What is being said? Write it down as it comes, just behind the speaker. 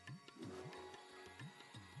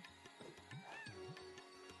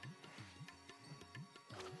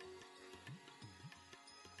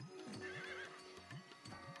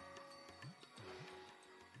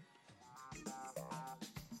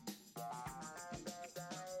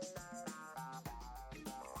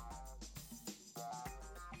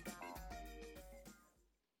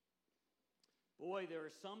boy, there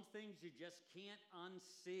are some things you just can't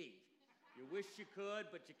unsee. You wish you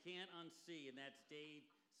could, but you can't unsee, and that's Dave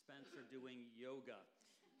Spencer doing yoga.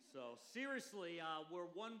 So seriously, we're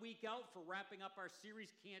 1 week out for wrapping up our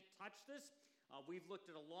series, Can't Touch This. We've looked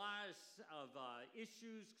at a lot of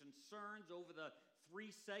issues, concerns over the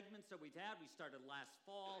 3 segments that we've had. We started last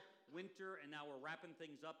fall, winter, and now we're wrapping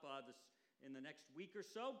things up in the next week or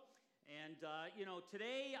so. And,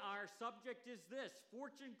 today our subject is this: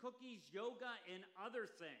 fortune cookies, yoga, and other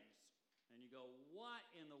things. And you go, what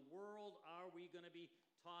in the world are we going to be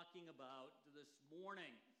talking about this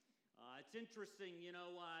morning? It's interesting,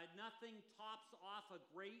 nothing tops off a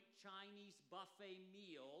great Chinese buffet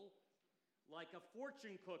meal like a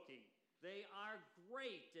fortune cookie. They are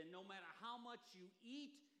great, and no matter how much you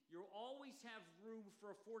eat, you'll always have room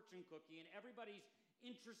for a fortune cookie, and everybody's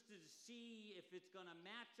interested to see if it's going to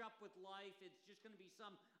match up with life. It's just going to be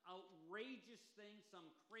some outrageous thing, some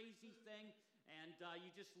crazy thing, and you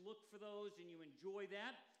just look for those and you enjoy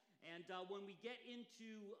that. And when we get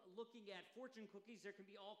into looking at fortune cookies, there can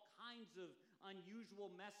be all kinds of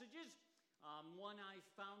unusual messages. One I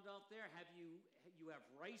found out there: you have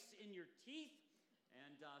rice in your teeth?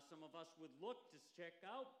 And some of us would look to check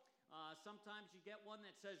out. Sometimes you get one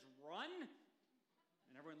that says run,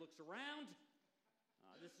 and everyone looks around.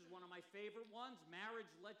 This is one of my favorite ones: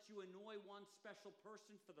 marriage lets you annoy one special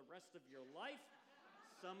person for the rest of your life.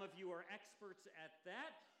 Some of you are experts at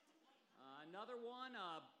that. Another one,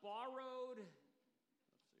 borrowed.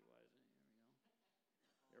 Let's see, why isn't it?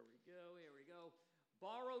 Here we go. Here we go.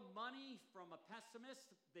 Borrowed money from a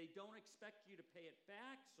pessimist. They don't expect you to pay it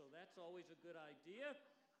back, so that's always a good idea.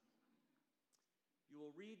 You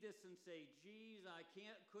will read this and say, geez, I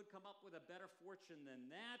could come up with a better fortune than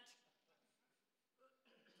that.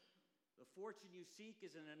 The fortune you seek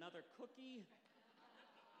is in another cookie.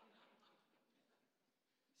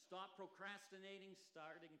 Stop procrastinating,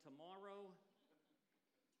 starting tomorrow.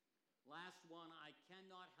 Last one, I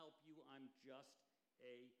cannot help you, I'm just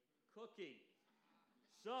a cookie.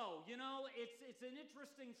 So, it's an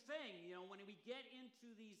interesting thing, when we get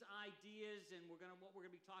into these ideas, and what we're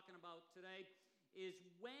going to be talking about today is,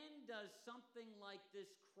 when does something like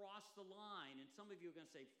this cross the line? And some of you are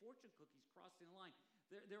going to say, fortune cookies crossing the line.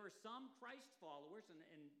 There are some Christ followers,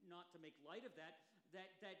 and not to make light of that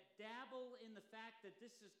dabble in the fact that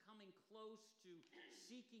this is coming close to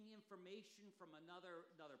seeking information from another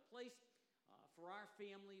place. For our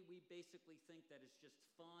family, we basically think that it's just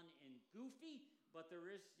fun and goofy, but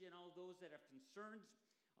there is, those that have concerns.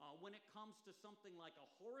 When it comes to something like a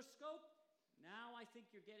horoscope, now I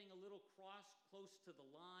think you're getting a little close to the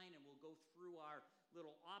line, and we'll go through our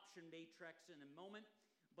little option matrix in a moment.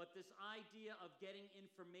 But this idea of getting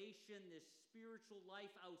information, this spiritual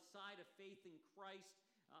life outside of faith in Christ,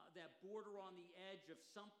 that border on the edge of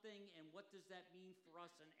something, and what does that mean for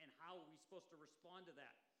us, and how are we supposed to respond to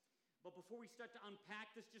that? But before we start to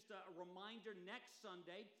unpack this, just a reminder: next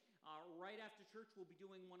Sunday, right after church, we'll be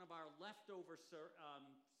doing one of our leftover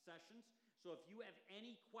sessions. So if you have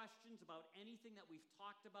any questions about anything that we've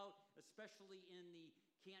talked about, especially in the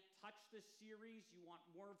Can't Touch This series, you want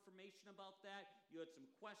more information about that, you had some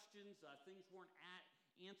questions, things weren't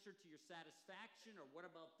answered to your satisfaction, or what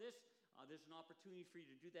about this? There's an opportunity for you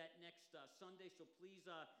to do that next Sunday, so please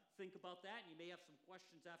think about that, and you may have some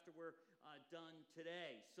questions after we're done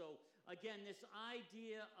today. So again, this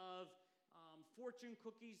idea of fortune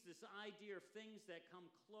cookies, this idea of things that come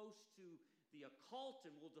close to the occult,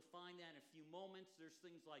 and we'll define that in a few moments. There's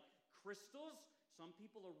things like crystals. Some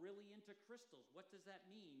people are really into crystals. What does that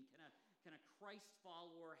mean? Can a Christ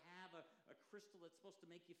follower have a crystal that's supposed to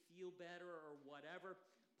make you feel better or whatever?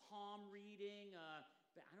 Palm reading.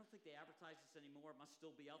 I don't think they advertise this anymore. It must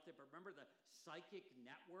still be out there. But remember the Psychic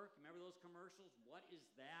Network? Remember those commercials? What is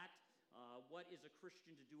that? What is a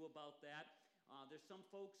Christian to do about that? There's some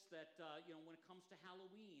folks that, when it comes to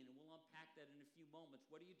Halloween, and we'll unpack that in a few moments,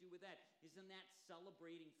 what do you do with that? Isn't that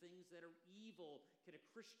celebrating things that are evil? Can a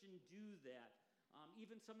Christian do that?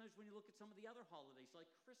 Even sometimes when you look at some of the other holidays, like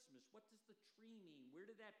Christmas, what does the tree mean? Where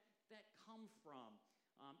did that come from?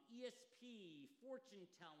 ESP, fortune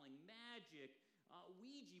telling, magic,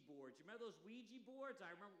 Ouija boards. You remember those Ouija boards?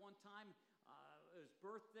 I remember one time it was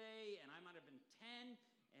birthday, and I might have been 10,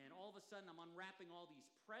 and all of a sudden I'm unwrapping all these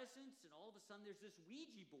presents, and all of a sudden there's this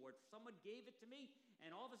Ouija board. Someone gave it to me,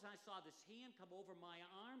 and all of a sudden I saw this hand come over my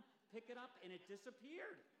arm, pick it up, and it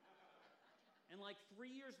disappeared. And like 3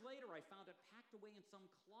 years later, I found it packed away in some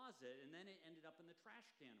closet, and then it ended up in the trash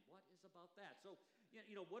can. What is about that? So,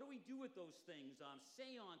 what do we do with those things?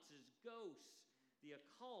 Seances, ghosts, the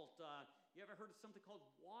occult. You ever heard of something called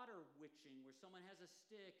water witching, where someone has a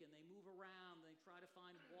stick and they move around and they try to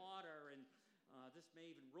find water? And this may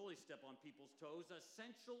even really step on people's toes.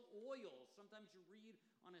 Essential oils. Sometimes you read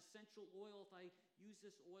on essential oil, if I use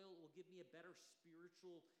this oil, it will give me a better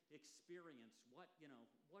spiritual experience.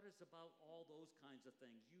 What is about all those kinds of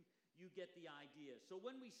things? You get the idea. So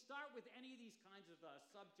when we start with any of these kinds of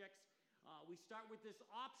subjects, we start with this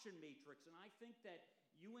option matrix. And I think that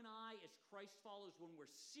you and I, as Christ followers, when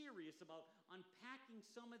we're serious about unpacking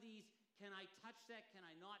some of these, can I touch that? Can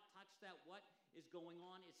I not touch that? What is going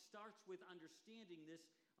on? It starts with understanding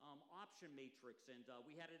this option matrix. And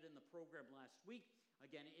we had it in the program last week.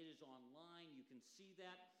 Again, it is online. You can see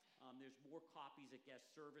that. There's more copies at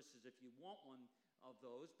guest services if you want one of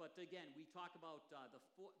those. But again, we talk about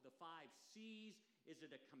the 5 C's. Is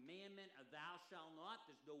it a commandment, a thou shalt not?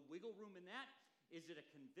 There's no wiggle room in that. Is it a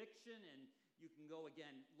conviction? And you can go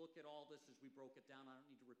again, look at all this as we broke it down. I don't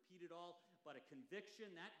need to repeat it all, but a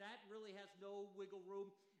conviction, that really has no wiggle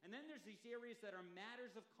room. And then there's these areas that are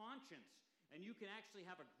matters of conscience. And you can actually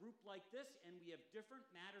have a group like this, and we have different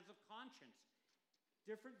matters of conscience,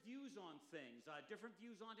 different views on things, different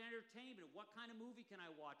views on entertainment. What kind of movie can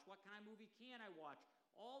I watch? What kind of movie can't I watch?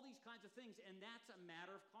 All these kinds of things, and that's a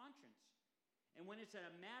matter of conscience. And when it's a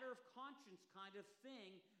matter of conscience kind of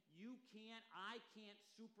thing, I can't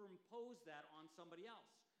superimpose that on somebody else.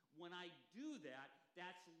 When I do that,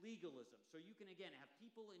 that's legalism. So you can, again, have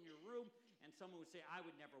people in your room, and someone would say, I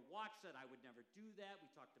would never watch that, I would never do that. We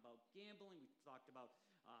talked about gambling, we talked about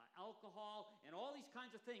alcohol, and all these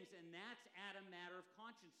kinds of things, and that's at a matter of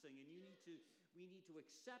conscience thing. And we need to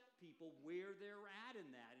accept people where they're at in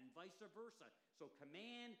that, and vice versa. So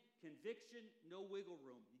command, conviction, no wiggle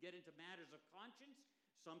room. You get into matters of conscience.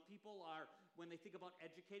 Some people are, when they think about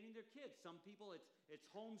educating their kids, some people it's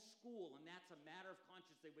homeschool, and that's a matter of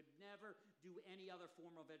conscience. They would never do any other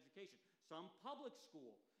form of education. Some public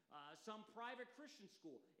school, some private Christian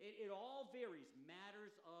school. It all varies,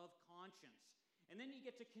 matters of conscience. And then you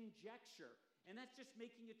get to conjecture, and that's just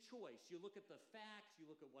making a choice. You look at the facts, you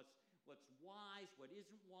look at what's wise, what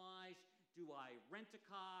isn't wise. Do I rent a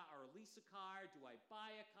car or lease a car? Do I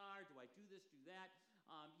buy a car? Do I do this, do that?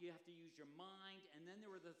 You have to use your mind. And then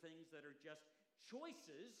there are the things that are just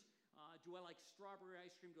choices. Do I like strawberry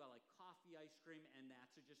ice cream? Do I like coffee ice cream? And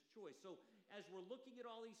that's just choice. So as we're looking at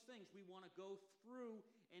all these things, we want to go through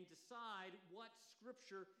and decide what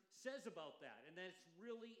Scripture says about that. And that's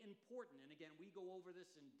really important. And again, we go over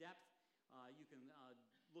this in depth. You can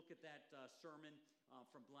look at that sermon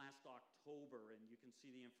from last October, and you can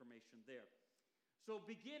see the information there. So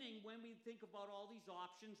beginning, when we think about all these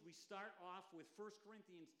options, we start off with 1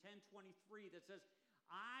 Corinthians 10:23 that says,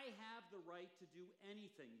 I have the right to do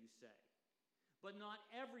anything you say, but not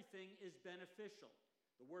everything is beneficial.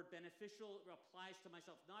 The word beneficial applies to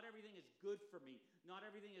myself. Not everything is good for me. Not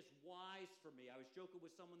everything is wise for me. I was joking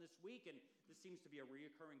with someone this week, and this seems to be a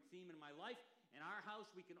reoccurring theme in my life. In our house,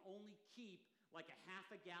 we can only keep like a half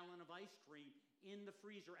a gallon of ice cream in the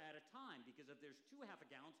freezer at a time, because if there's 2 half a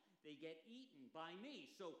gallons, they get eaten by me.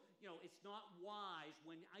 So, it's not wise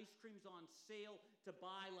when ice cream's on sale to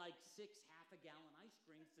buy like 6 half a gallon ice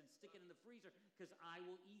creams and stick it in the freezer, because I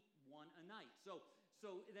will eat one a night. So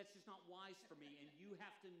that's just not wise for me, and you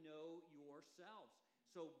have to know yourselves.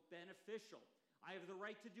 So beneficial. I have the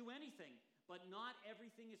right to do anything, but not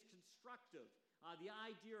everything is constructive. The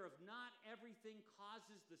idea of not everything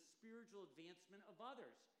causes the spiritual advancement of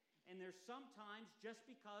others. And there's sometimes, just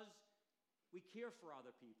because we care for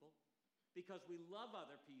other people, because we love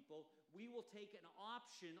other people, we will take an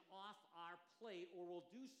option off our plate, or we'll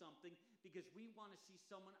do something because we want to see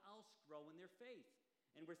someone else grow in their faith.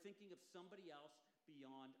 And we're thinking of somebody else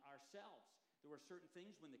beyond ourselves. There were certain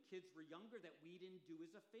things when the kids were younger that we didn't do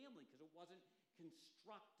as a family because it wasn't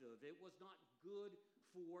constructive. It was not good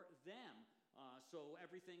for them. So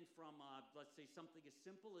everything from, let's say, something as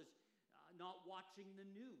simple as not watching the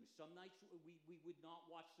news. Some nights we would not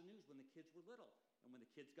watch the news when the kids were little. And when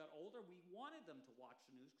the kids got older, we wanted them to watch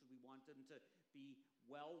the news because we wanted them to be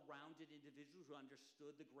well-rounded individuals who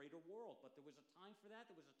understood the greater world. But there was a time for that.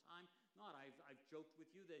 There was a time not. I've joked with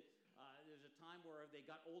you that there's a time where they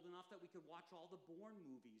got old enough that we could watch all the Bourne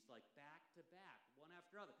movies, like back to back, one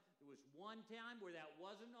after another. There was one time where that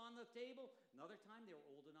wasn't on the table. Another time they were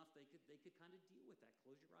old enough they could kind of deal with that.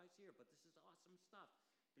 Close your eyes here. But this is awesome stuff.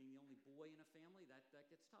 Being the only boy in a family, that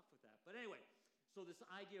gets tough with that. But anyway, so this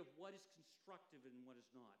idea of what is constructive and what is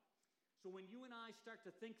not. So when you and I start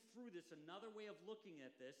to think through this, another way of looking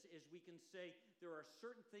at this is we can say there are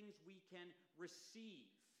certain things we can receive.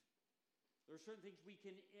 There are certain things we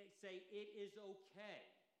can say it is okay.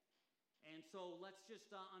 And so let's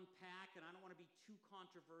just unpack, and I don't want to be too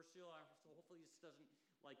controversial, so hopefully this doesn't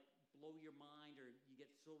like blow your mind or you get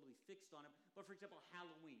totally fixed on it. But for example,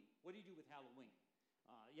 Halloween. What do you do with Halloween?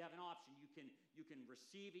 You have an option. You can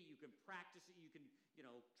receive it, you can practice it, you can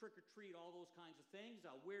trick or treat, all those kinds of things.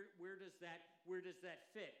 Where does that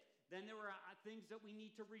fit? Then there are things that we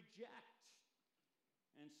need to reject.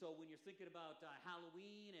 And so when you're thinking about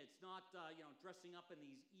Halloween, it's not dressing up in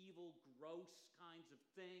these evil, gross kinds of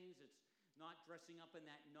things. It's not dressing up in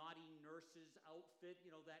that naughty nurse's outfit,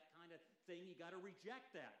 that kind of thing. You got to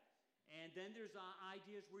reject that. And then there's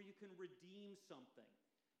ideas where you can redeem something.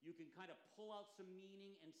 You can kind of pull out some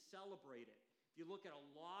meaning and celebrate it. If you look at a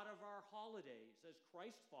lot of our holidays as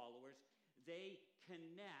Christ followers, they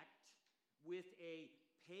connect with a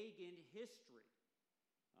pagan history.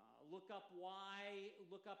 Look up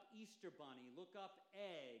Easter Bunny, look up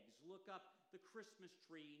eggs, look up the Christmas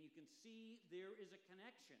tree, and you can see there is a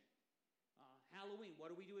connection. Halloween, what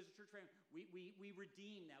do we do as a church family? We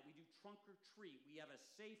redeem that. We do trunk or treat. We have a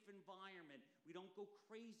safe environment. We don't go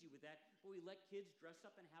crazy with that, but we let kids dress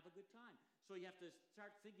up and have a good time. So you have to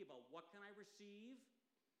start thinking about what can I receive,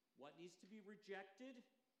 what needs to be rejected,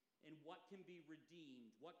 and what can be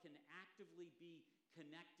redeemed, what can actively be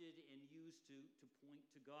connected and used to point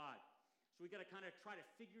to God. So we got to kind of try to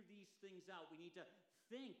figure these things out. We need to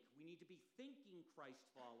think. We need to be thinking Christ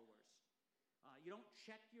followers. You don't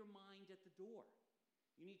check your mind at the door.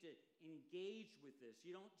 You need to engage with this. You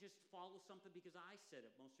don't just follow something because I said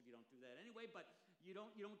it. Most of you don't do that anyway, but you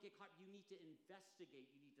don't get caught. You need to investigate.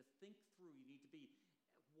 You need to think through. You need to be,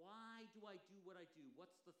 why do I do what I do?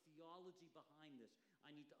 What's the theology behind this? I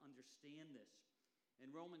need to understand this. In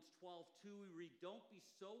Romans 12:2, we read, don't be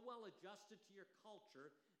so well adjusted to your culture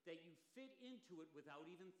that you fit into it without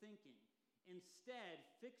even thinking. Instead,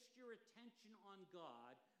 fix your attention on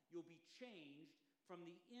God. You'll be changed from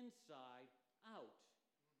the inside out.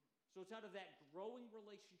 So it's out of that growing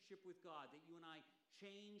relationship with God that you and I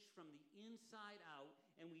change from the inside out,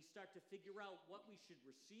 and we start to figure out what we should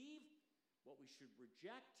receive, what we should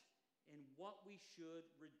reject, and what we should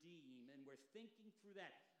redeem. And we're thinking through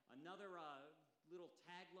that. Another little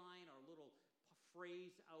tagline or little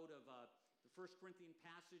phrase out of the 1 Corinthian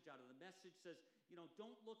passage, out of the Message, says,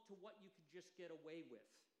 don't look to what you can just get away with.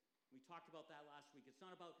 We talked about that last week. It's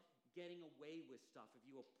not about getting away with stuff. If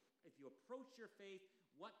you approach your faith,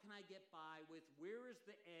 what can I get by with? Where is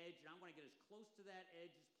the edge? And I want to get as close to that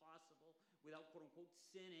edge as possible without, quote unquote,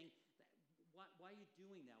 sinning. Why are you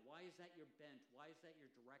doing that? Why is that your bent? Why is that your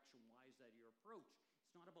direction? Why is that your approach?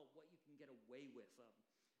 It's not about what you can get away with.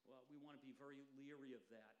 Well, we want to be very leery of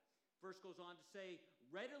that. Verse goes on to say,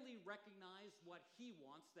 readily recognize what he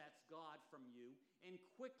wants, that's God, from you, and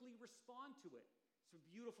quickly respond to it. It's a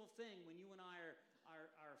beautiful thing when you and I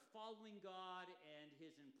are following God and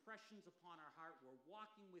his impressions upon our heart. We're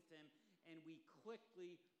walking with him, and we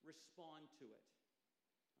quickly respond to it.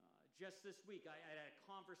 Just this week, I had a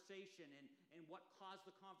conversation, and what caused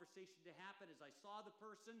the conversation to happen is I saw the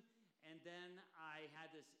person, and then I had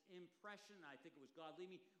this impression, I think it was God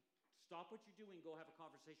leading me, stop what you're doing, go have a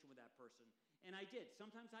conversation with that person. And I did.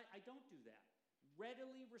 Sometimes I don't do that.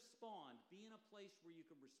 Readily respond. Be in a place where you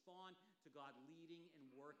can respond to God leading and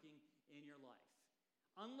working in your life.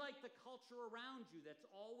 Unlike the culture around you that's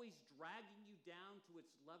always dragging you down to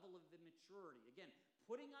its level of immaturity. Again,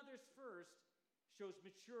 putting others first shows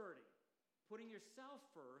maturity. Putting yourself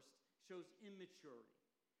first shows immaturity.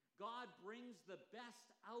 God brings the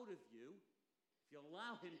best out of you. If you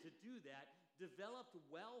allow him to do that, developed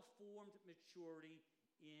well-formed maturity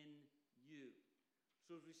in you.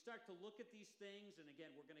 So as we start to look at these things, and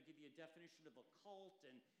again, we're going to give you a definition of occult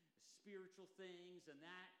and spiritual things and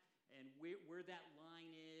that, and where that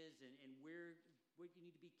line is, and what you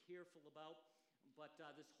need to be careful about. But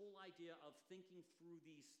this whole idea of thinking through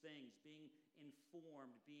these things, being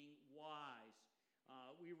informed, being wise.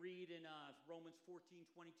 We read in Romans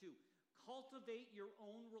 14:22, cultivate your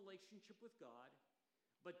own relationship with God,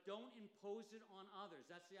 but don't impose it on others.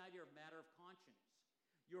 That's the idea of matter of conscience.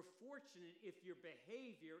 You're fortunate if your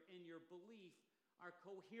behavior and your belief are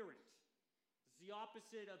coherent. It's the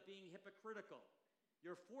opposite of being hypocritical.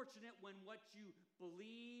 You're fortunate when what you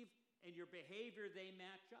believe and your behavior, they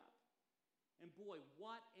match up. And boy,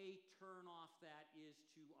 what a turnoff that is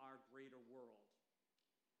to our greater world.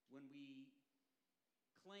 When we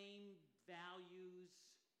claim values,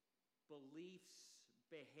 beliefs,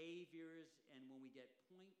 behaviors, and when we get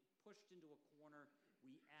pushed into a corner,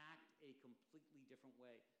 we act a completely different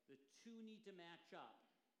way. The two need to match up,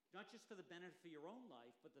 not just for the benefit of your own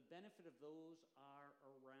life, but the benefit of those are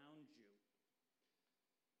around you.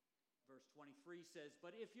 Verse 23 says,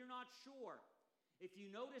 but if you're not sure, If you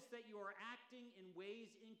notice that you are acting in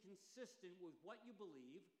ways inconsistent with what you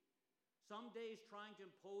believe, some days trying to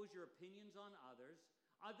impose your opinions on others,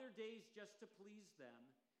 other days just to please them,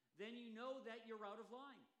 then you know that you're out of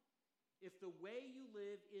line. If the way you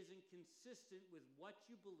live isn't consistent with what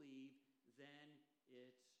you believe, then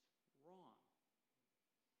it's wrong.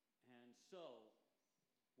 And so,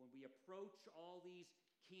 when we approach all these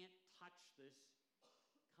can't touch this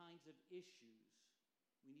kinds of issues,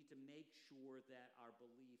 we need to make sure that our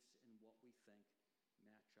beliefs and what we think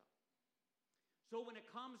match up. So when it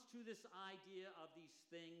comes to this idea of these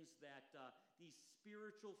things that these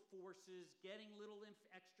spiritual forces, getting little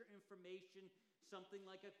extra information, something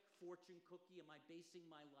like a fortune cookie, am I basing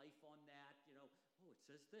my life on that? Oh, it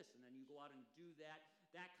says this, and then you go out and do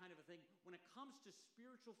that kind of a thing. When it comes to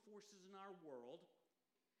spiritual forces in our world,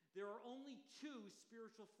 there are only two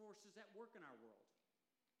spiritual forces at work in our world.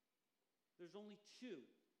 There's only two.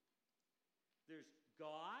 There's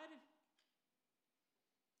God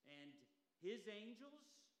and his angels,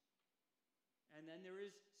 and then there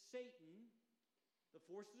is Satan, the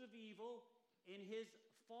forces of evil, and his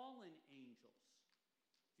fallen angels.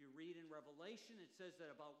 If you read in Revelation, it says that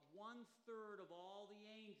about 1/3 of all the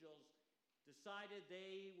angels decided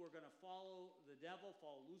they were going to follow the devil,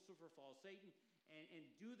 follow Lucifer, follow Satan, and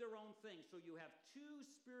do their own thing. So you have two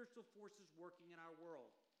spiritual forces working in our world.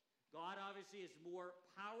 God obviously is more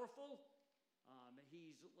powerful.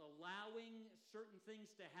 He's allowing certain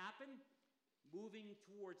things to happen, moving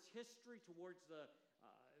towards history, towards the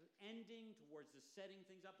ending, towards the setting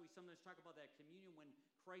things up. We sometimes talk about that communion when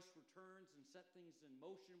Christ returns and set things in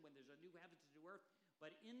motion, when there's a new heavens and new earth.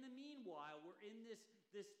 But in the meanwhile, we're in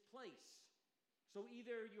this place. So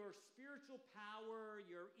either your spiritual power,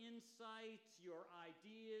 your insights, your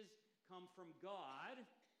ideas come from God,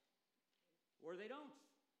 or they don't.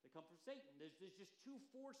 They come from Satan. There's just two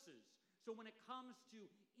forces. So when it comes to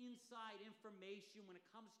inside information, when it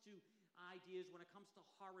comes to ideas, when it comes to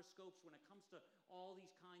horoscopes, when it comes to all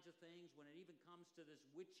these kinds of things, when it even comes to this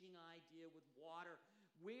witching idea with water,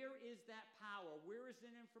 where is that power? Where is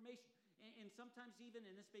that information? And sometimes even,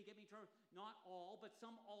 and this may get me in trouble, not all, but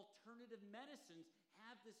some alternative medicines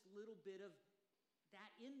have this little bit of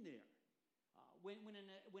that in there. When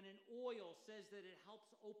an oil says that it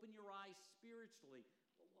helps open your eyes spiritually,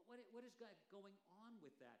 what is going on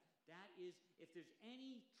with that? That is, if there's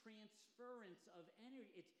any transference of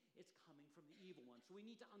energy, it's coming from the evil one. So we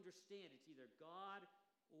need to understand it's either God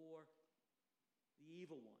or the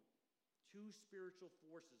evil one. Two spiritual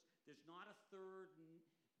forces. There's not a third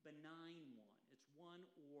benign one. It's one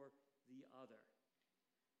or the other.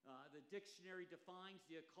 The dictionary defines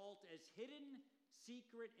the occult as hidden,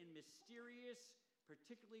 secret, and mysterious,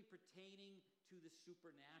 particularly pertaining to the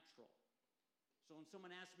supernatural. So when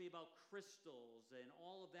someone asks me about crystals and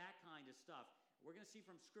all of that kind of stuff, we're going to see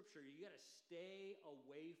from Scripture, you got to stay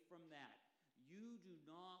away from that. You do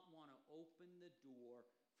not want to open the door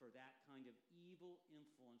for that kind of evil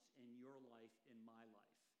influence in your life, in my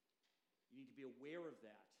life. You need to be aware of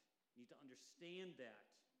that. You need to understand that.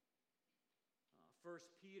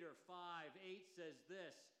 1 Peter 5:8 says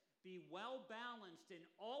this, "Be well balanced and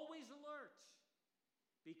always alert,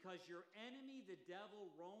 because your enemy, the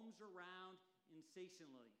devil, roams around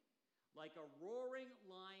incessantly, like a roaring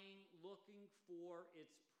lion looking for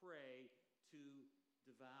its prey to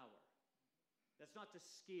devour." That's not to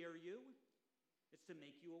scare you. It's to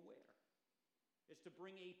make you aware. It's to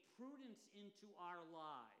bring a prudence into our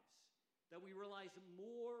lives, that we realize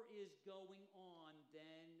more is going on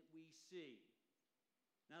than we see.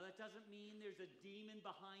 Now, that doesn't mean there's a demon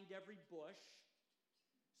behind every bush.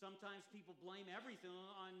 Sometimes people blame everything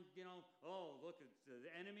on, oh, look,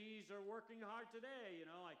 the enemies are working hard today.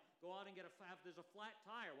 I go out and there's a flat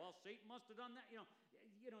tire. Well, Satan must have done that. You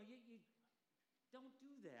don't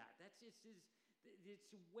do that.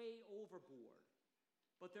 It's way overboard.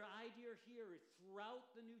 But the idea here is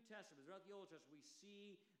throughout the New Testament, throughout the Old Testament, we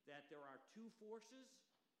see that there are two forces,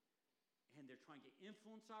 and they're trying to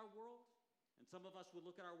influence our world. And some of us would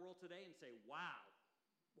look at our world today and say, wow,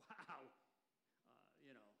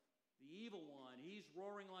 the evil one, he's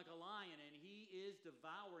roaring like a lion, and he is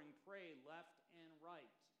devouring prey left and right.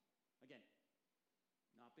 Again,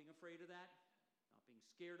 not being afraid of that, not being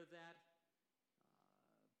scared of that,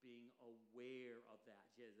 being aware of that.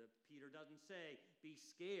 Peter doesn't say, be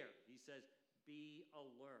scared. He says, be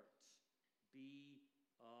alert. Be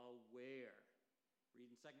aware. Read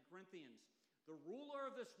in 2 Corinthians. The ruler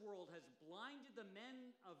of this world has blinded the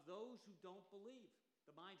men of those who don't believe,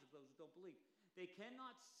 the minds of those who don't believe. They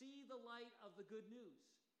cannot see the light of the good news,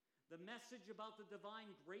 the message about the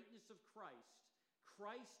divine greatness of Christ.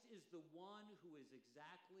 Christ is the one who is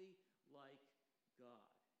exactly like God.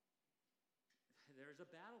 There's a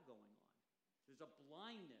battle going on. There's a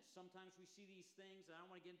blindness. Sometimes we see these things, and I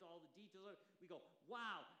don't want to get into all the details. We go,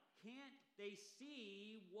 wow, can't they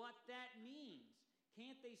see what that means?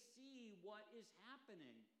 Can't they see what is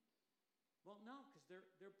happening? Well, no, because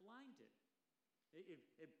they're blinded.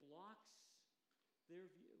 It blocks their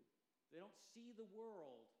view. They don't see the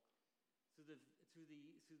world through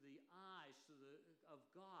the eyes of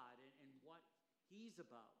God and what He's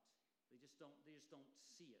about. They just don't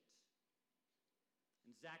see it.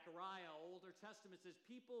 In Zechariah, Older Testament says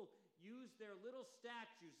people use their little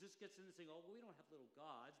statues. This gets into saying, oh, well, we don't have little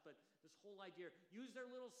gods, but this whole idea, use their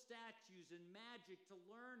little statues and magic to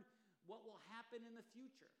learn what will happen in the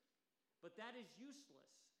future. But that is useless.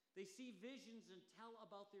 They see visions and tell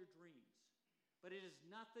about their dreams. But it is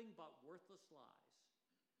nothing but worthless lies.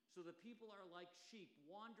 So the people are like sheep,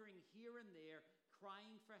 wandering here and there,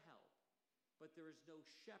 crying for help. But there is no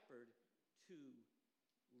shepherd to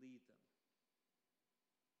lead them.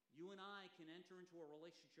 You and I can enter into a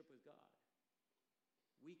relationship with God.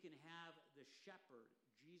 We can have the shepherd,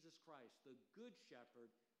 Jesus Christ, the good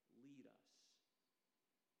shepherd, lead us.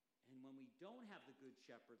 And when we don't have the good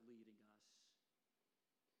shepherd leading us,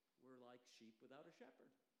 we're like sheep without a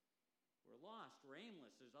shepherd. We're lost, we're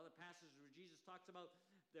aimless. There's other passages where Jesus talks about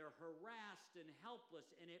they're harassed and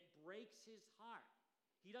helpless, and it breaks his heart.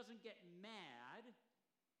 He doesn't get mad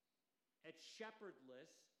at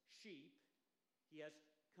shepherdless sheep. He has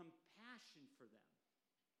compassion for them.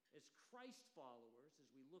 As Christ followers, as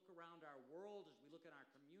we look around our world, as we look at our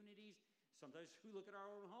communities, sometimes we look at our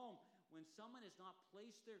own home, when someone has not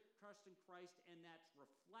placed their trust in Christ and that's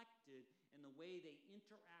reflected in the way they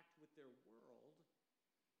interact with their world,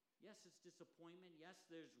 yes, it's disappointment. Yes,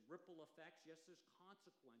 there's ripple effects. Yes, there's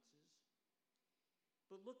consequences.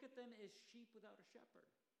 But look at them as sheep without a shepherd.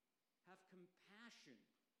 Have compassion.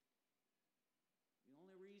 The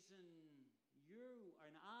only reason you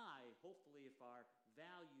and I, hopefully if our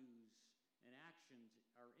values and actions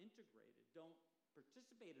are integrated, don't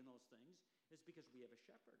participate in those things, is because we have a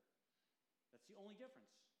shepherd. That's the only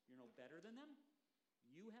difference. You're no better than them.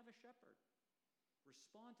 You have a shepherd.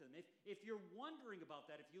 Respond to them. If you're wondering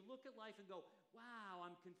about that, if you look at life and go, wow,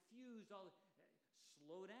 I'm confused,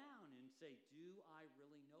 slow down and say, do I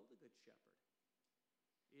really know the good shepherd?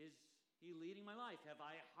 Is he leading my life? Have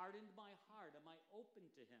I hardened my heart? Am I open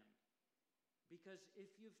to him? Because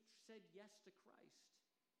if you've said yes to Christ,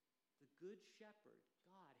 the good shepherd,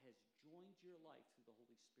 God, has joined your life through the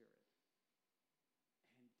Holy Spirit.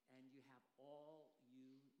 And you have all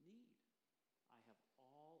you need. I have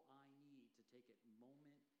all I need to take it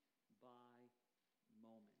moment by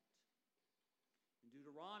moment. In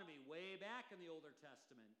Deuteronomy, way back in the Older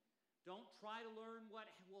Testament, don't try to learn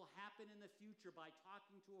what will happen in the future by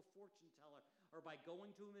talking to a fortune teller or by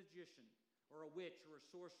going to a magician or a witch or a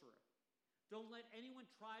sorcerer. Don't let anyone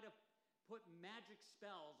try to put magic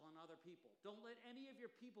spells on other people. Don't let any of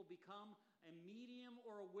your people become a medium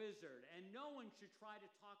or a wizard, and no one should try to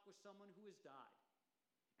talk with someone who has died.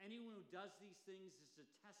 Anyone who does these things is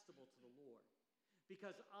detestable to the Lord.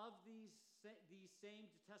 Because of these same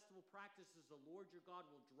detestable practices, the Lord your God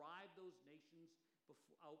will drive those nations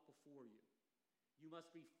out before you. You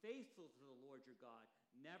must be faithful to the Lord your God,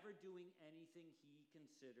 never doing anything he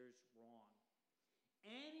considers wrong.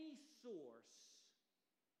 Any source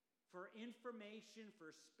for information,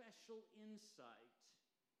 for special insight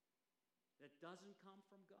that doesn't come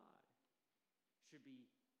from God should be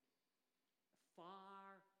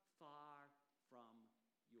far, far from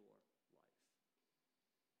your life.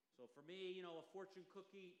 So for me, a fortune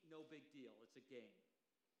cookie, no big deal. It's a game.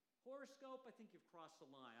 Horoscope, I think you've crossed the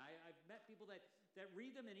line. I've met people that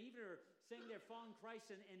read them and even are saying they're following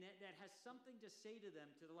Christ and that has something to say to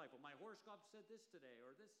them to their life. Well, my horoscope said this today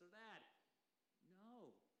or this or that.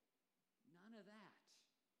 No, none of that.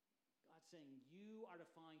 God's saying you are to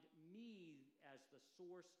find me as the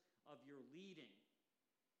source of your leading.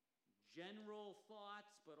 General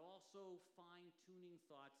thoughts, but also fine-tuning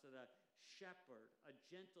thoughts that a shepherd, a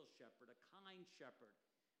gentle shepherd, a kind shepherd,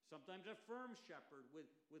 sometimes a firm shepherd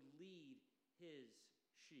would lead his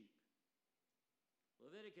sheep.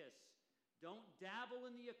 Leviticus, don't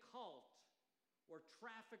dabble in the occult or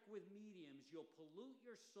traffic with mediums. You'll pollute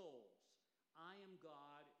your souls. I am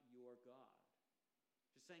God, your God.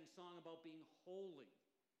 Just sang a song about being holy.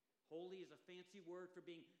 Holy is a fancy word for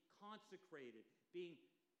being consecrated, being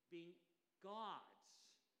God's,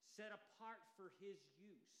 set apart for his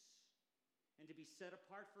use. And to be set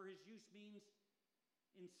apart for his use means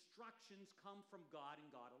instructions come from God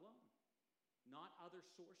and God alone, not other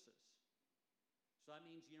sources. So that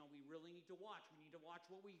means, we really need to watch. We need to watch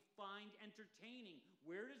what we find entertaining.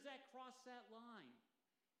 Where does that cross that line?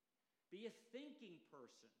 Be a thinking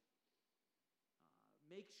person.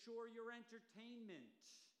 Make sure your entertainment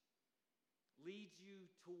leads you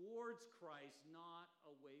towards Christ, not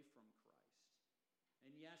away from Christ.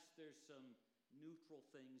 And yes, there's some neutral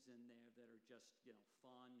things in there that are just,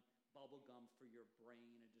 fun, bubble gum for your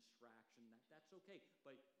brain, a distraction. That's okay.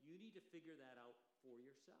 But you need to figure that out for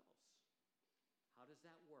yourselves. How does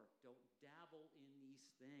that work? Don't dabble in these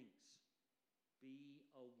things. Be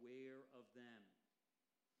aware of them.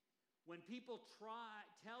 When people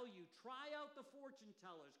tell you, try out the fortune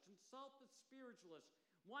tellers, consult the spiritualists,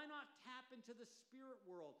 why not tap into the spirit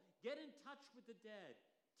world? Get in touch with the dead.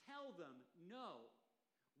 Tell them, no,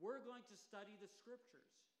 we're going to study the scriptures.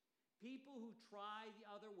 People who try the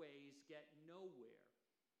other ways get nowhere.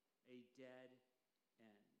 A dead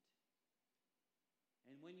end.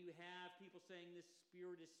 And when you have people saying this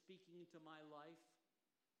spirit is speaking into my life,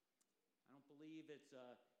 I don't believe it's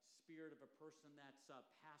a spirit of a person that's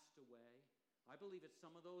passed away. I believe it's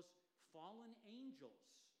some of those fallen angels.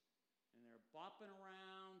 And they're bopping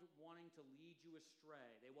around wanting to lead you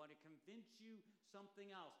astray. They want to convince you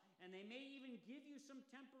something else. And they may even give you some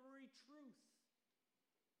temporary truth.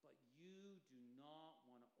 But you do not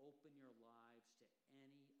want to open your lives to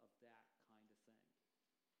any of that kind of thing.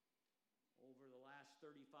 Over the last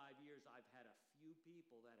 35 years, I've had a few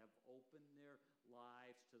people that have opened their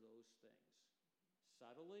lives to those things.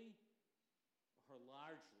 Subtly or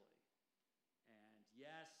largely. And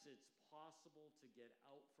yes, it's possible to get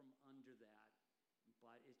out from under that,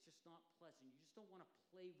 but it's just not pleasant. You just don't want to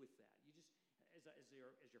play with that. You just, as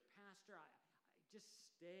your pastor, I just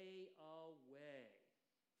stay away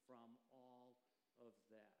from all of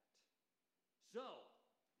that. So,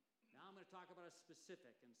 now I'm going to talk about a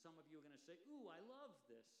specific, and some of you are going to say, ooh, I love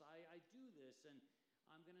this, I do this, and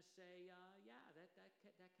I'm going to say, yeah, that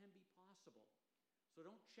can be possible. So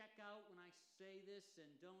don't check out when I say this, and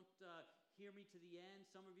don't hear me to the end.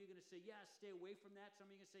 Some of you are going to say, yeah, stay away from that. Some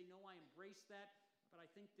of you are going to say, no, I embrace that. But I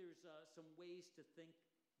think there's some ways to think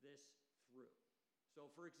this through. So,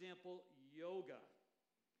 for example, yoga.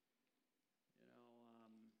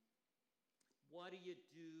 What do you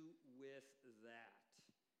do with that?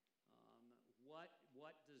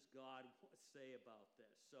 What does God say about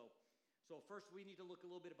this? So first we need to look a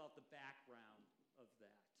little bit about the background of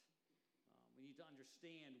that. We need to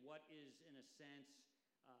understand what is, in a sense,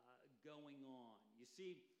 going on. You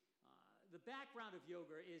see, the background of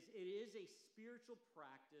yoga is a spiritual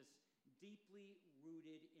practice deeply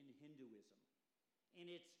rooted in Hinduism. And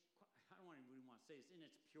I don't even want to say this, in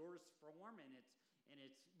its purest form and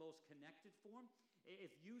its most connected form.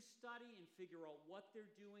 If you study and figure out what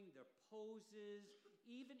they're doing, their poses,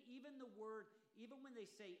 even the word, even when they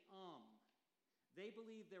say they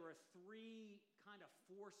believe there are three kind of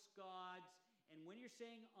force gods. And when you're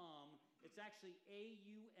saying it's actually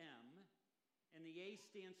A-U-M, and the A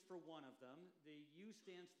stands for one of them, the U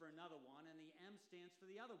stands for another one, and the M stands for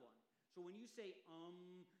the other one. So when you say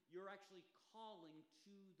you're actually calling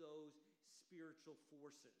to those spiritual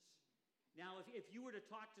forces. Now, if you were to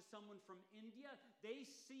talk to someone from India, they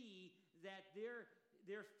see that their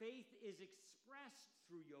faith is expressed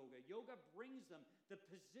through yoga. Yoga brings them the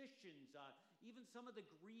positions, even some of the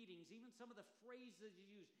greetings, even some of the phrases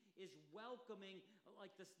you use is welcoming,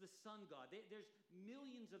 like the sun god. There's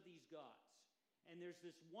millions of these gods. And there's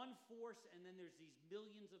this one force, and then there's these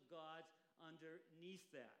millions of gods underneath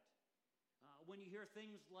that. When you hear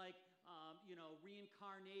things like,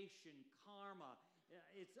 reincarnation, karma,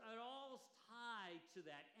 it all is tied to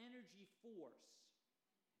that energy force.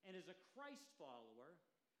 And as a Christ follower,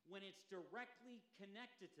 when it's directly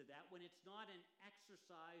connected to that, when it's not an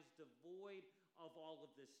exercise devoid of all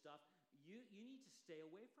of this stuff, you need to stay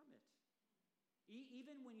away from it.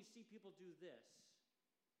 Even when you see people do this,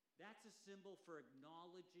 that's a symbol for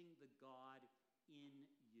acknowledging the God in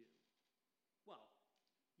you. Well,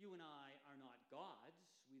 you and I are not gods.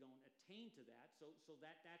 We don't attain to that. So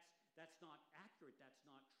that's not accurate. That's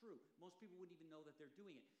not true. Most people wouldn't even know that they're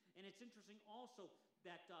doing it. And it's interesting also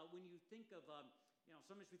that when you think of,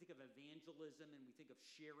 sometimes we think of evangelism and we think of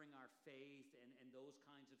sharing our faith and those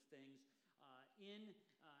kinds of things. In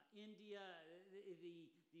India,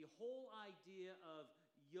 the whole idea of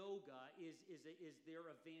yoga is their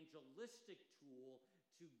evangelistic tool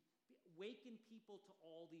to waken people to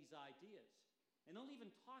all these ideas. And they'll even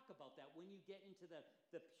talk about that when you get into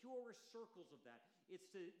the purest circles of that. It's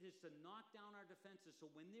to knock down our defenses. So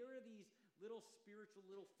when there are these little spiritual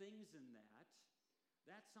little things in that,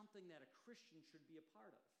 that's something that a Christian should be a part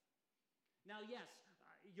of. Now, yes,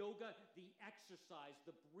 yoga, the exercise,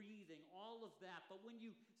 the breathing, all of that. But when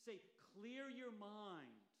you say clear your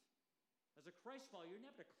mind, as a Christ follower, you're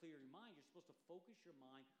never to clear your mind. You're supposed to focus your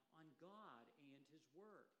mind on God and His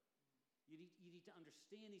Word. You need to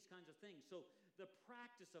understand these kinds of things. So the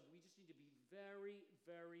practice of, we just need to be very,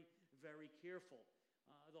 very, very careful.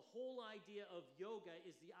 The whole idea of yoga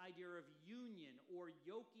is the idea of union or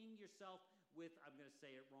yoking yourself with, I'm going to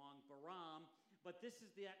say it wrong, Baram, but this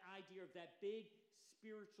is that idea of that big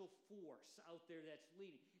spiritual force out there that's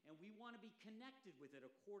leading. And we want to be connected with it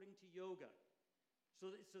according to yoga.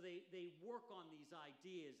 So they work on these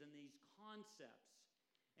ideas and these concepts.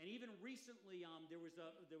 And even recently, there was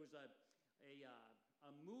a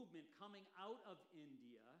movement coming out of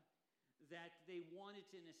India that they wanted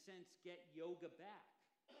to, in a sense, get yoga back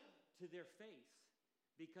to their faith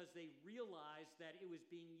because they realized that it was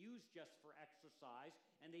being used just for exercise,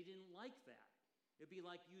 and they didn't like that. It'd be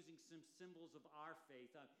like using some symbols of our faith.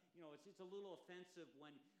 It's a little offensive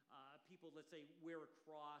when people, let's say, wear a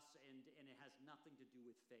cross and it has nothing to do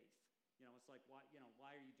with faith. It's like, why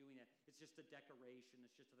are you doing that? It's just a decoration.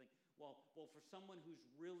 It's just a thing. Well, for someone who's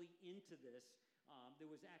really into this, there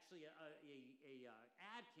was actually a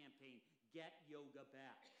ad campaign, Get Yoga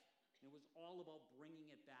Back. And it was all about bringing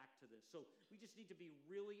it back to this. So we just need to be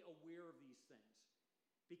really aware of these things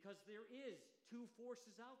because there is two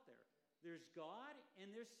forces out there. There's God and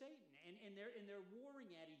there's Satan, and they're warring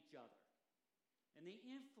at each other. And they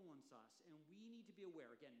influence us, and we need to be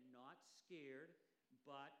aware. Again, not scared,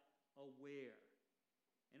 but aware.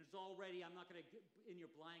 And it's already, I'm not going to, in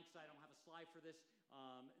your blanks, I don't have a slide for this.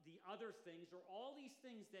 The other things are all these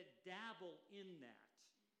things that dabble in that.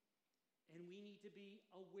 And we need to be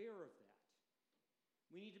aware of that.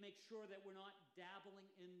 We need to make sure that we're not dabbling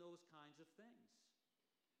in those kinds of things.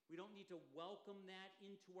 We don't need to welcome that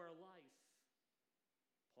into our life.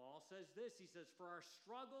 Paul says this, he says, for our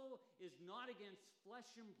struggle is not against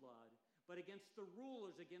flesh and blood, but against the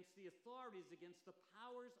rulers, against the authorities, against the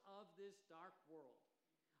powers of this dark world,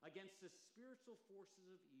 against the spiritual forces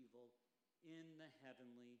of evil in the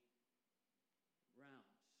heavenly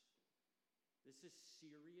realms. This is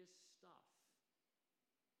serious stuff.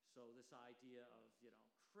 So this idea of,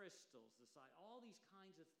 crystals, all these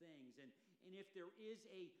kinds of things. And if there is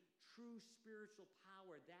a true spiritual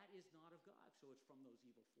power, that is not of God. So it's from those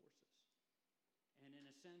evil forces. And in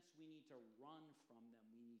a sense, we need to run from them.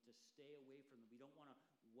 We need to stay away from them. We don't want to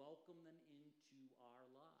welcome them into our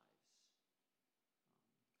lives.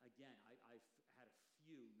 Again, I've had a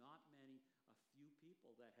few, not many, a few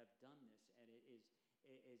people that have done this, and it's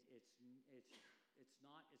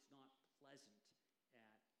not pleasant at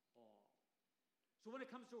all. So when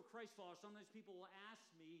it comes to a Christ follower, sometimes people will ask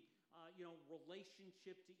me,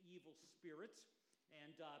 relationship to evil spirits.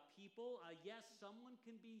 And people, yes, someone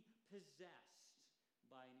can be possessed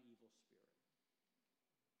by an evil spirit.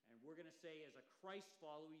 And we're going to say, as a Christ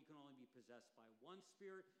follower, you can only be possessed by one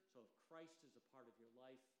spirit. So if Christ is a part of your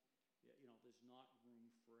life, there's not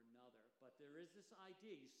room for another. But there is this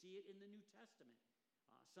idea. You see it in the New Testament.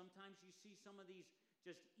 Sometimes you see some of these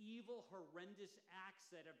just evil, horrendous acts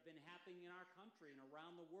that have been happening in our country and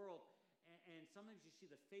around the world. And sometimes you see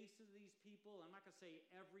the face of these people. I'm not going to say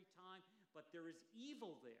every time, but there is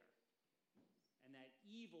evil there. And that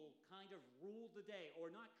evil kind of ruled the day, or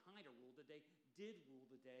not kind of ruled the day, did rule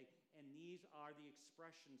the day. And these are the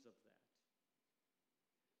expressions of that.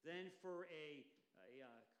 Then for a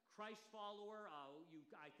Christ follower,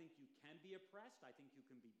 I think you can be oppressed. I think you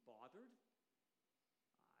can be bothered.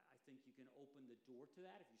 I think you can open the door to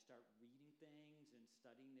that if you start reading things and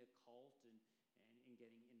studying the occult and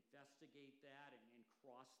investigate that and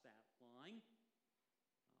cross that line.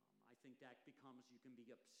 I think that becomes, you can be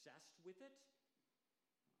obsessed with it.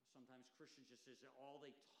 Sometimes Christians just say all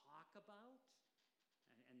they talk about.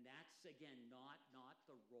 And that's, again, not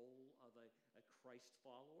the role of a Christ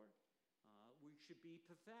follower. We should be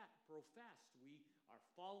professed. We are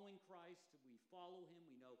following Christ. We follow Him.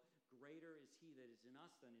 We know greater is He that is in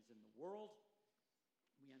us than is in the world.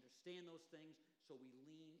 We understand those things, so we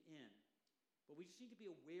lean in. But we just need to be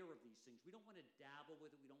aware of these things. We don't want to dabble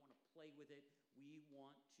with it. We don't want to play with it. We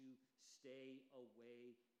want to stay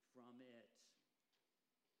away from it.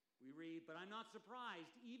 We read, but I'm not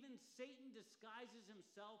surprised. Even Satan disguises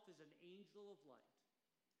himself as an angel of light.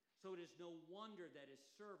 So it is no wonder that his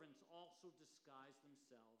servants also disguise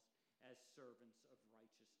themselves as servants of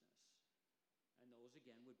righteousness. And those,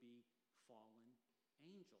 again, would be fallen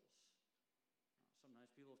angels.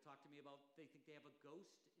 Sometimes people have talked to me about they think they have a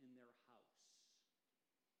ghost in their house.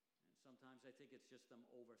 And sometimes I think it's just them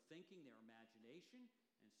overthinking their imagination,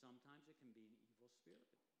 and sometimes it can be an evil spirit.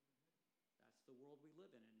 That's the world we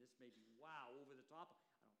live in, and this may be, wow, over the top.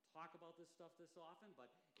 talk about this stuff this often,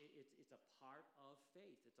 but it's a part of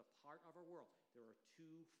faith. It's a part of our world. There are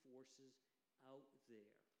two forces out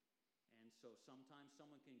there. And so sometimes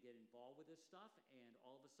someone can get involved with this stuff, and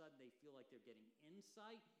all of a sudden they feel like they're getting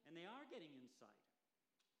insight, and they are getting insight.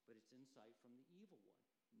 But it's insight from the evil one,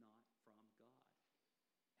 not from God.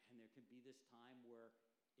 And there can be this time where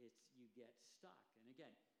you get stuck. And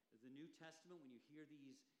again, the New Testament, when you hear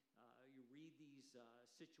these, you read these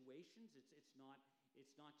situations, it's not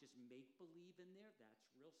just make-believe in there. That's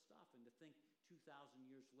real stuff. And to think 2,000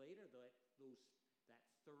 years later that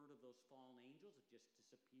third of those fallen angels have just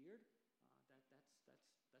disappeared,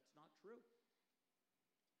 that's not true.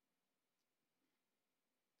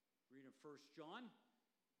 Read in 1 John,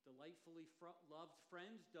 delightfully loved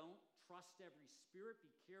friends, don't trust every spirit.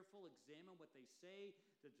 Be careful, examine what they say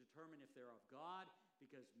to determine if they're of God,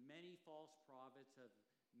 because many false prophets have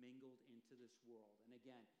mingled into this world. And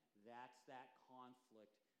again, that's that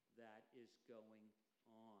conflict that is going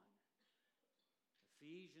on.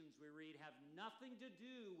 Ephesians, we read, have nothing to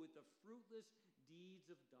do with the fruitless deeds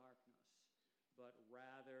of darkness, but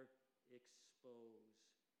rather expose them.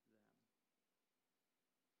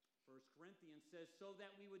 1 Corinthians says, so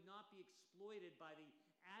that we would not be exploited by the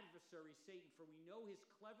adversary Satan, for we know his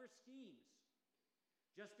clever schemes.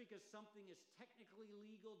 Just because something is technically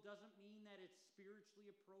legal doesn't mean that it's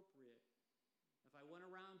spiritually appropriate. If I went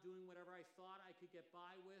around doing whatever I thought I could get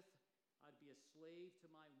by with, I'd be a slave to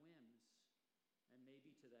my whims and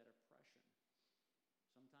maybe to that oppression.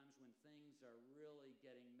 Sometimes when things are really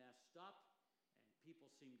getting messed up and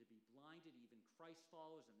people seem to be blinded, even Christ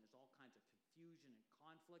followers, and there's all kinds of confusion and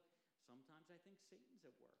conflict, sometimes I think Satan's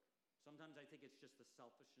at work. Sometimes I think it's just the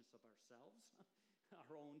selfishness of ourselves,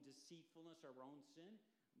 our own deceitfulness, our own sin,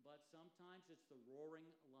 but sometimes it's the roaring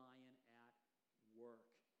lion at work.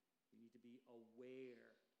 We need to be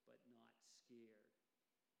aware, but not scared.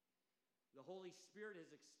 The Holy Spirit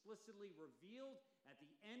has explicitly revealed at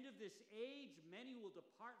the end of this age, many will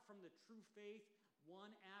depart from the true faith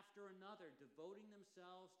one after another, devoting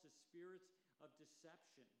themselves to spirits of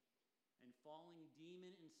deception and following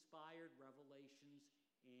demon-inspired revelations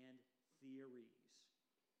and theories.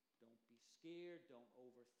 Don't be scared, don't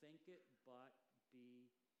overthink it, but be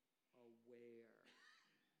aware.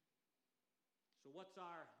 So what's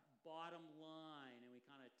our bottom line? And we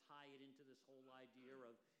kind of tie it into this whole idea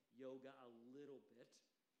of yoga a little bit.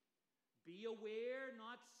 Be aware,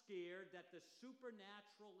 not scared, that the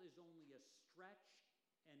supernatural is only a stretch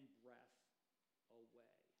and breath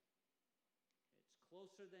away. It's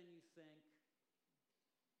closer than you think,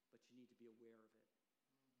 but you need to be aware of it.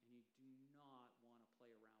 And you do not want to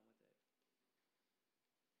play around with it.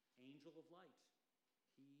 Angel of light,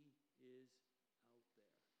 he is out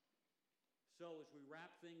there. So as we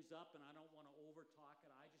wrap things up, and I don't want to overtalk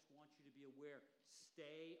it, I just want you to be aware.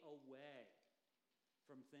 Stay away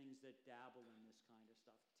from things that dabble in this kind of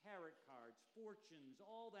stuff. Tarot cards, fortunes,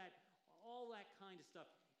 all that kind of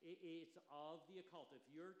stuff. It's of the occult. If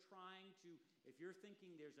you're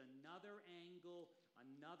thinking there's another angle,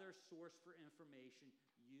 another source for information,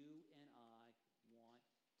 you and I want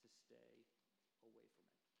to stay away from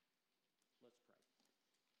it. Let's pray.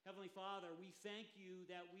 Heavenly Father, we thank you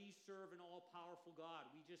that we serve an all-powerful God.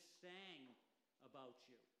 We just sang about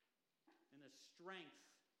you and the strength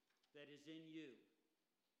that is in you.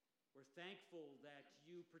 We're thankful that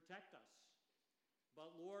you protect us.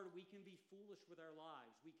 But Lord, we can be foolish with our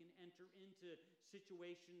lives. We can enter into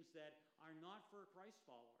situations that are not for a Christ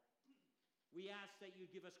follower. We ask that you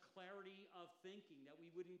give us clarity of thinking, that we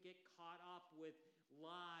wouldn't get caught up with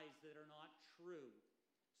lies that are not true.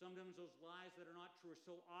 Sometimes those lies that are not true are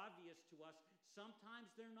so obvious to us. Sometimes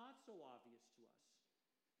they're not so obvious to us.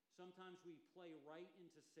 Sometimes we play right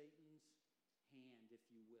into Satan's hand, if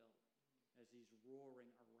you will, as he's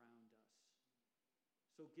roaring around us.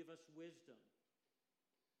 So give us wisdom.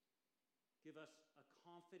 Give us a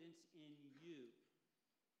confidence in you,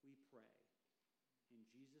 we pray. In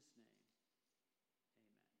Jesus' name.